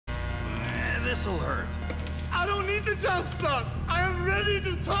this'll hurt. I don't need the jump start. I am ready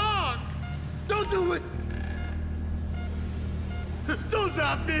to talk. Don't do it. Don't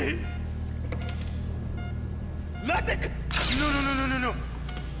zap me. Not the... No.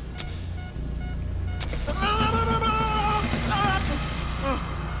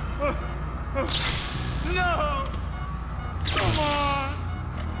 No! Come on!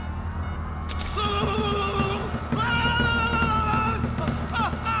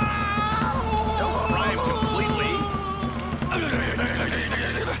 Don't fry him completely.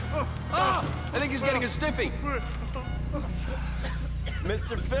 I think he's getting a stiffy.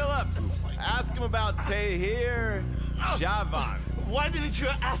 Mr. Phillips, ask him about Tahir Javan. Why didn't you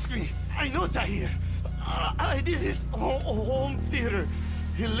ask me? I know Tahir. I did his home theater.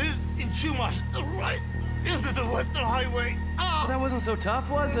 He lives in Chumash, right into the Western Highway. That wasn't so tough,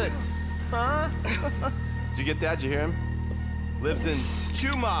 was it? Huh? Did you get that? Did you hear him? Lives in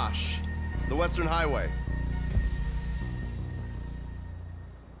Chumash, the Western Highway.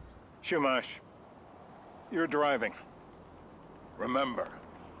 Chumash, you're driving. Remember,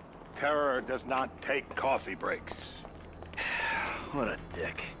 terror does not take coffee breaks. What a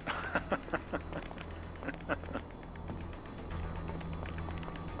dick.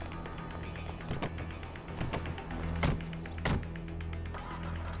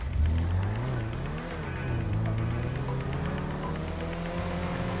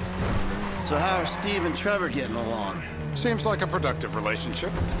 So how are Steve and Trevor getting along? Seems like a productive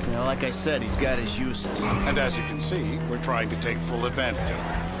relationship. You know, like I said, he's got his uses. And as you can see, we're trying to take full advantage of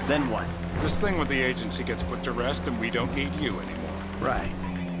it. Then what? This thing with the agency gets put to rest and we don't need you anymore. Right.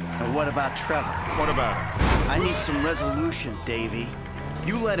 And what about Trevor? What about him? I need some resolution, Davey.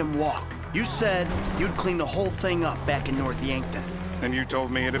 You let him walk. You said you'd clean the whole thing up back in North Yankton. And you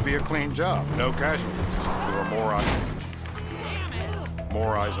told me it'd be a clean job, no casualties. There were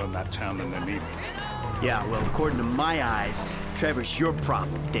more eyes on that town than there needed. Yeah, well, according to my eyes, Trevor's your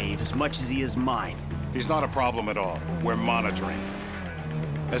problem, Dave, as much as he is mine. He's not a problem at all. We're monitoring him.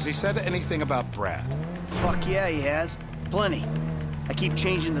 Has he said anything about Brad? Fuck yeah, he has. Plenty. I keep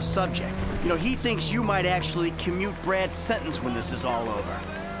changing the subject. You know, he thinks you might actually commute Brad's sentence when this is all over.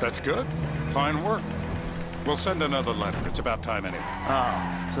 That's good. Fine work. We'll send another letter. It's about time anyway.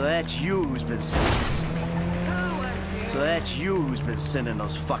 Oh, so that's you who's been sending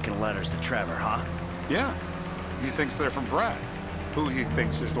those fucking letters to Trevor, huh? Yeah. He thinks they're from Brad, who he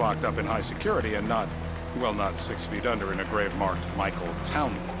thinks is locked up in high security and not 6 feet under in a grave marked Michael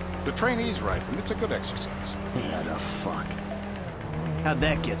Townley. The trainees write them. It's a good exercise. Yeah, the fuck. How'd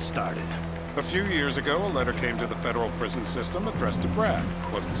that get started? A few years ago, a letter came to the federal prison system addressed to Brad.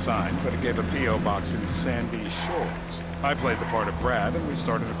 Wasn't signed, but it gave a P.O. box in Sandy Shores. I played the part of Brad, and we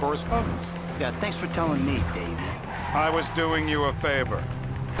started a correspondence. Yeah, thanks for telling me, Davey. I was doing you a favor.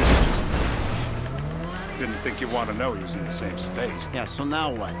 Didn't think you'd want to know he was in the same state. Yeah, so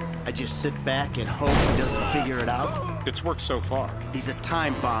now what? I just sit back and hope he doesn't figure it out? It's worked so far. He's a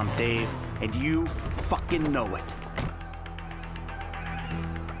time bomb, Dave, and you fucking know it.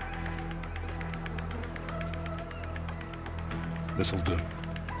 This'll do.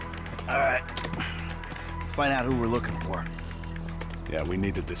 All right. Find out who we're looking for. Yeah, we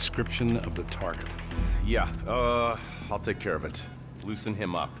need a description of the target. Yeah, I'll take care of it. Loosen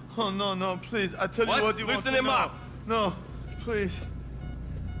him up. Oh, no, please. I tell you what you Loosen want to him know. up! No, please.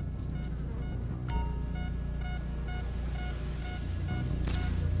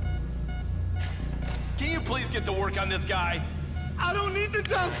 Can you please get to work on this guy? I don't need the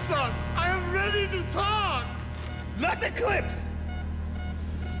jump start. I am ready to talk. Not the clips.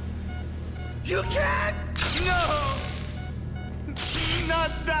 You can't. No.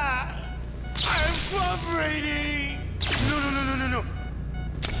 Not that. I am cooperating. No.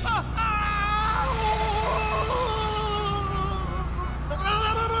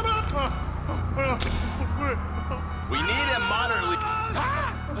 We need him moderately.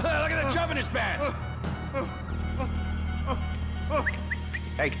 Look at the jump in his pants.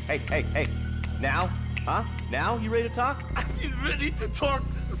 Hey. Now? Huh? Now? You ready to talk? I've been ready to talk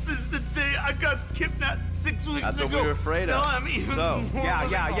since the day I got kidnapped 6 weeks That's ago. what we were afraid of. No, I'm even So, more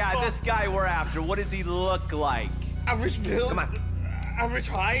yeah, this guy we're after, what does he look like? Average build. Come on. Average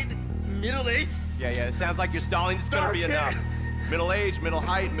height. Middle age. Yeah, it sounds like you're stalling. It's gonna be enough. Middle age, middle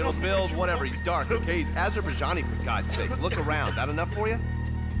height, middle build, whatever. He's dark, okay? He's Azerbaijani, for God's sakes. Look around. That enough for you?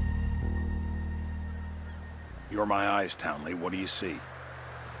 You're my eyes, Townley. What do you see?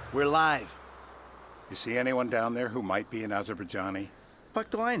 We're live. You see anyone down there who might be an Azerbaijani?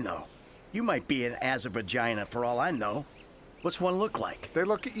 Fuck do I know? You might be an Azerbaijana for all I know. What's one look like? They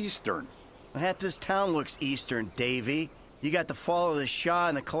look Eastern. Half this town looks Eastern, Davey. You got the fall of the Shah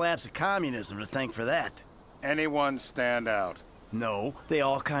and the collapse of communism to thank for that. Anyone stand out? No, they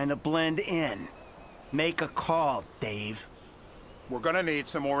all kind of blend in. Make a call, Dave. We're gonna need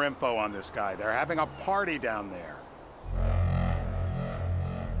some more info on this guy. They're having a party down there.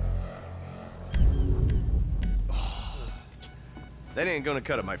 That ain't gonna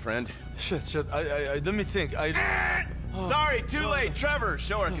cut it, my friend. Shit. Let me think. Sorry, too late. Trevor,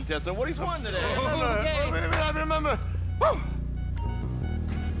 show our contestant what he's won today. I remember. Woo!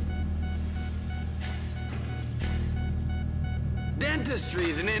 Dentistry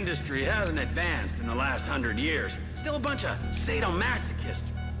as an industry hasn't advanced in the last 100 years. Still a bunch of sadomasochists.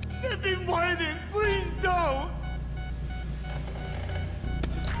 Let me wind it. Please don't.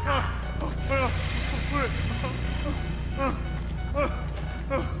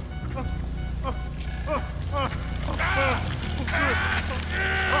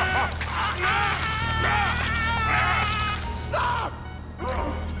 Stop!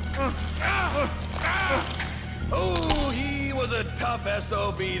 Oh, he was a tough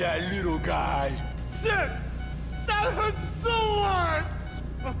SOB, that little guy. Shit! That hurts so much!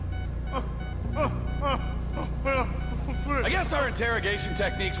 I guess our interrogation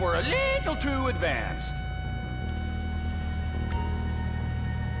techniques were a little too advanced.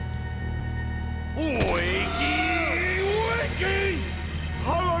 Wakey! Wakey!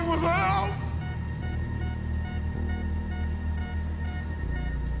 How long was I out?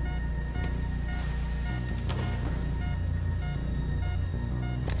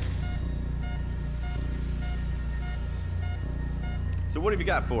 So what have you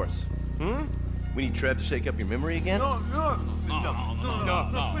got for us? We need Trev to shake up your memory again? No,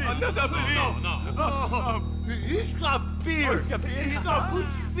 please. He's got beard. He's got beard? He's got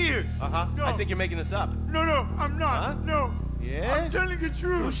Bucci beard. Uh-huh. No. I think you're making this up. No, I'm not. Huh? No. Yeah? I'm telling the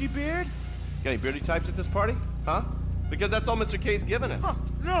truth. Bushy beard? Got any beardy types at this party? Huh? Because that's all Mr. K's given us.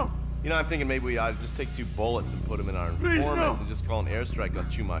 No. You know, I'm thinking maybe we ought to just take 2 bullets and put them in our Please, informant no. and just call an airstrike on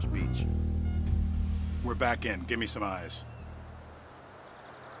Chumash Beach. We're back in. Give me some eyes.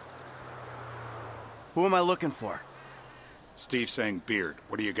 Who am I looking for? Steve saying beard.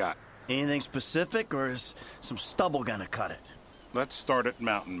 What do you got? Anything specific, or is some stubble gonna cut it? Let's start at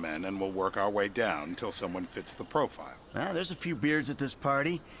Mountain Men, and we'll work our way down until someone fits the profile. There's a few beards at this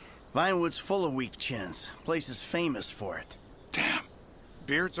party. Vinewood's full of weak chins. Place is famous for it. Damn.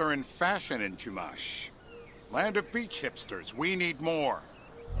 Beards are in fashion in Chumash. Land of beach hipsters. We need more.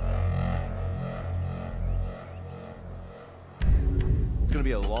 It's gonna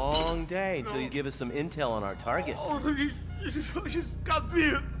be a long day until you give us some intel on our target. Oh, he's got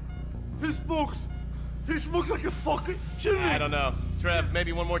beard. He smokes like a fucking chimney. I don't know. Trev,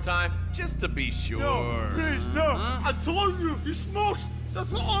 maybe one more time? Just to be sure. No, please, no. I told you, he smokes.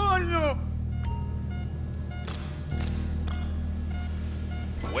 That's all I know.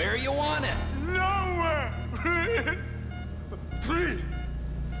 Where you want it? Nowhere. Please.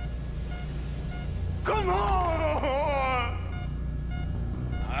 Come on.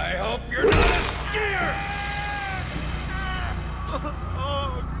 I hope you're not as scared!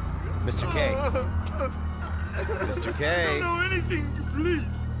 Mr. K. Mr. K. I don't know anything,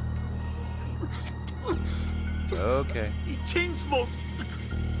 please. Okay. He chain smokes.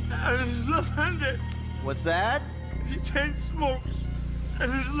 And he's left-handed. What's that? He chain smokes.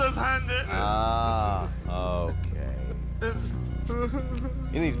 And he's left-handed. Ah, okay.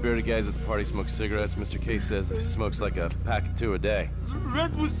 Any of these bearded guys at the party smoke cigarettes. Mr. K says he smokes like a pack of 2 a day.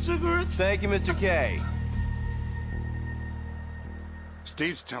 Redwood cigarettes? Thank you, Mr. K.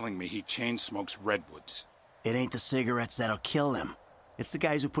 Steve's telling me he chain smokes redwoods. It ain't the cigarettes that'll kill him. It's the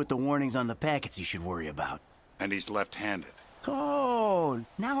guys who put the warnings on the packets he should worry about. And he's left-handed. Oh,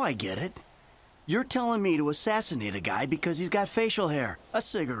 now I get it. You're telling me to assassinate a guy because he's got facial hair, a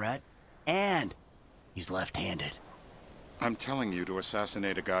cigarette, and he's left-handed. I'm telling you to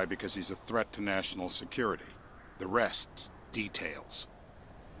assassinate a guy because he's a threat to national security. The rest's details.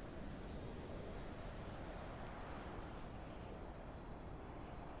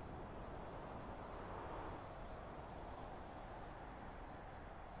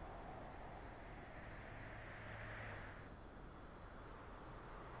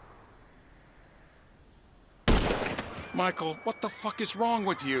 Michael, what the fuck is wrong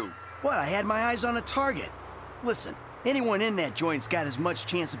with you? What, I had my eyes on a target. Listen, anyone in that joint's got as much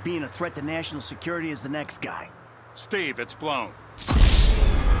chance of being a threat to national security as the next guy. Steve, it's blown.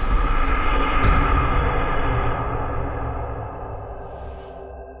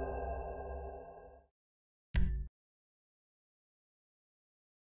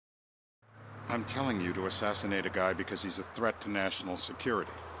 I'm telling you to assassinate a guy because he's a threat to national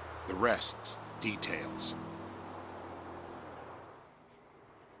security. The rest's details.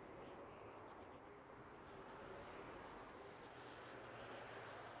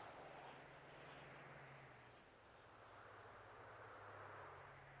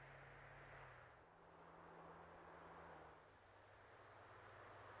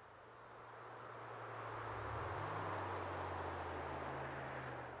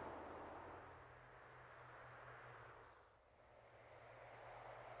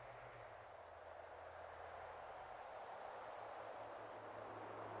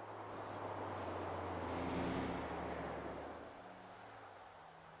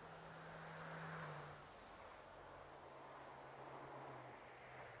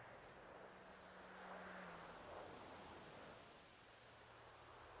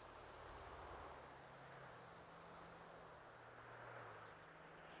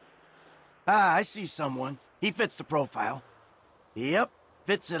 Ah, I see someone. He fits the profile. Yep,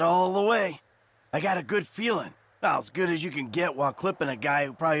 fits it all the way. I got a good feeling. Well, as good as you can get while clipping a guy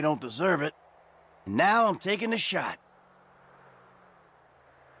who probably don't deserve it. And now I'm taking a shot.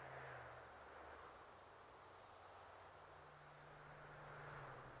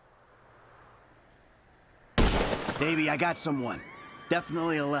 Davey, I got someone.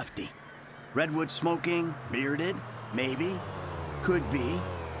 Definitely a lefty. Redwood smoking, bearded, maybe, could be,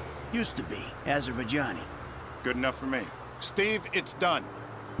 used to be, Azerbaijani. Good enough for me. Steve, it's done.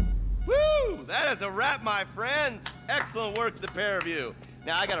 Woo! That is a wrap, my friends. Excellent work, the pair of you.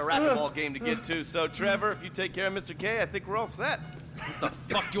 Now, I got a racquetball game to get to, so Trevor, if you take care of Mr. K, I think we're all set. What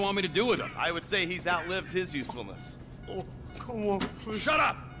the fuck do you want me to do with him? I would say he's outlived his usefulness. Oh, come on, please. Shut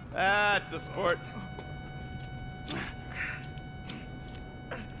up! That's a sport.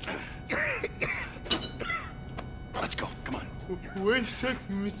 Let's go, come on. Where's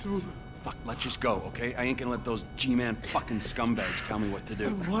taking me to? Fuck, let's just go, okay? I ain't gonna let those G-Man fucking scumbags tell me what to do.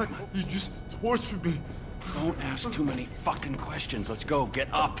 What? You just tortured me. Don't ask too many fucking questions. Let's go, get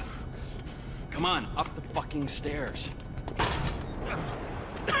up. Come on, up the fucking stairs.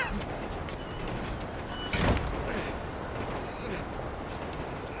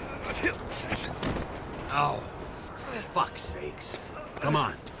 Oh, for fuck's sakes. Come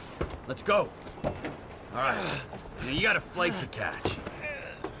on, let's go. All right, now you got a flight to catch,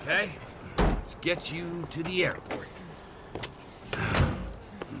 okay? Let's get you to the airport.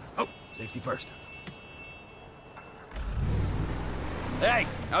 Oh, safety first. Hey,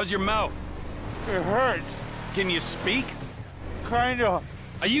 how's your mouth? It hurts. Can you speak? Kinda.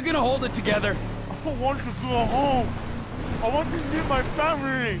 Are you gonna hold it together? I want to go home. I want to see my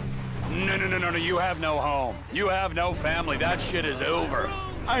family. No, you have no home. You have no family. That shit is over.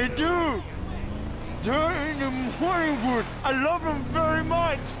 I do. They're in the morning wood. I love them very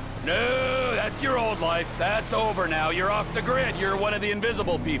much. No, that's your old life. That's over now. You're off the grid. You're one of the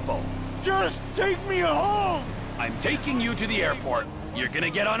invisible people. Just take me home. I'm taking you to the airport. You're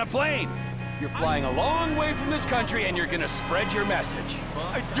gonna get on a plane. You're flying a long way from this country and you're gonna spread your message.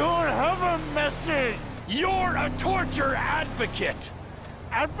 I don't have a message. You're a torture advocate.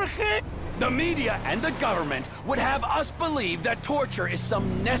 Advocate? The media and the government would have us believe that torture is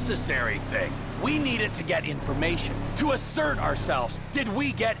some necessary thing. We need it to get information, to assert ourselves. Did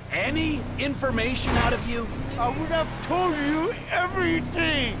we get any information out of you? I would have told you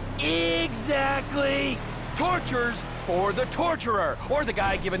everything. Exactly. Torture's for the torturer, or the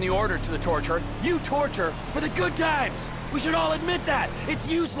guy giving the order to the torturer. You torture for the good times. We should all admit that.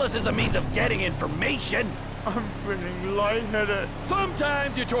 It's useless as a means of getting information. I'm feeling lightheaded.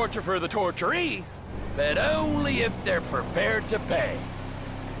 Sometimes you torture for the torturee, but only if they're prepared to pay.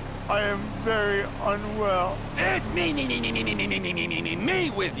 I am very unwell. It's me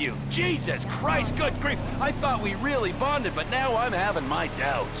with you. Jesus Christ, good grief. I thought we really bonded, but now I'm having my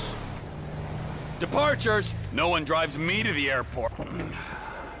doubts. Departures. No one drives me to the airport.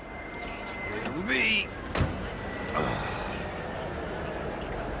 It'll be...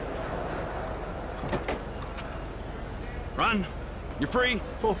 Run. You're free.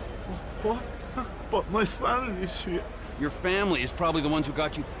 Oh, what? But my family's here. Your family is probably the ones who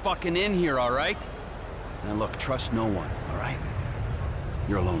got you fucking in here, all right? Now look, trust no one, all right?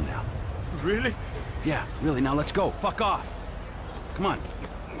 You're alone now. Really? Yeah, really, now let's go. Fuck off. Come on.